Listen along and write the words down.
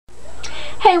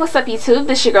Hey, what's up YouTube?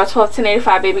 This is your girl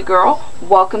 121085 baby girl.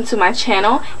 Welcome to my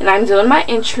channel, and I'm doing my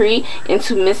entry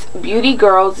into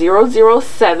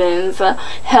MsBeautygirl007's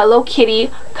Hello Kitty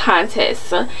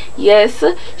contest. Yes,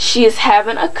 she is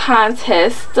having a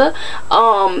contest.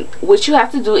 What you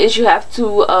have to do is you have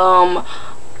to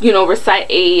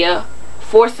recite a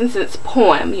 4-sentence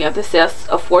poem. You have to say a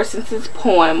 4-sentence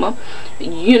poem.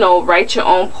 Write your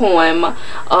own poem.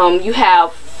 You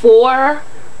have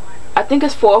I think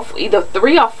it's either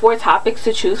 3 or 4 topics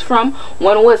to choose from.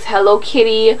 One was Hello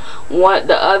Kitty,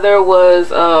 the other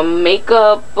was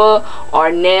makeup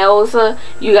or nails.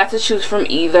 You got to choose from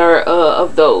either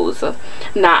of those.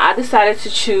 Now I decided to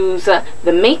choose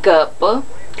the makeup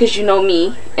because you know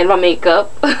me and my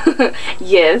makeup.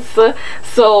 Yes,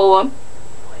 so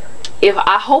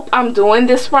I hope I'm doing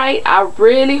this right. I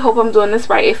really hope I'm doing this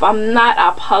right. If I'm not,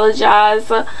 I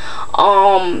apologize.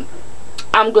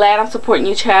 I'm glad I'm supporting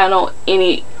your channel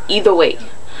either way.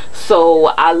 So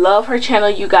I love her channel,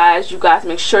 you guys.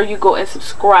 Make sure you go and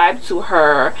subscribe to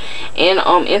her and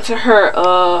enter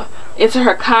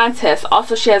her contest.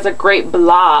 Also, she has a great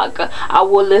blog. I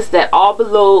will list that all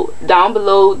down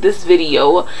below this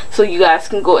video, so you guys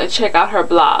can go and check out her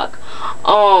blog.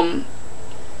 I'm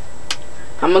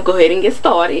gonna go ahead and get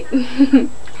started.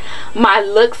 My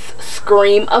looks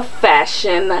scream of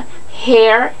fashion.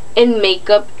 Hair and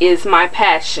makeup is my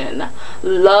passion.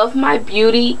 Love my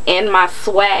beauty and my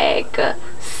swag.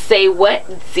 Say what,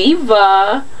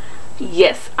 diva?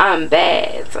 Yes, I'm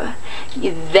bad.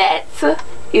 That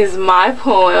is my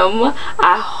poem.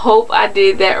 I hope I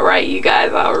did that right, you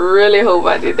guys. I really hope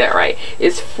I did that right.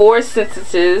 It's 4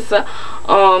 sentences.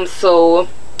 So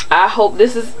I hope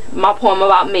this is my poem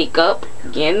about makeup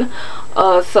again.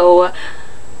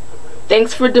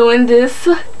 Thanks for doing this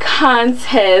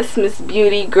contest,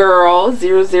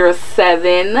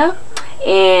 MsBeautygirl007,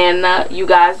 and you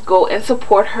guys go and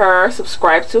support her,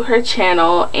 subscribe to her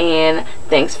channel, and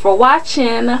thanks for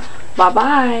watching. Bye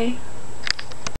bye.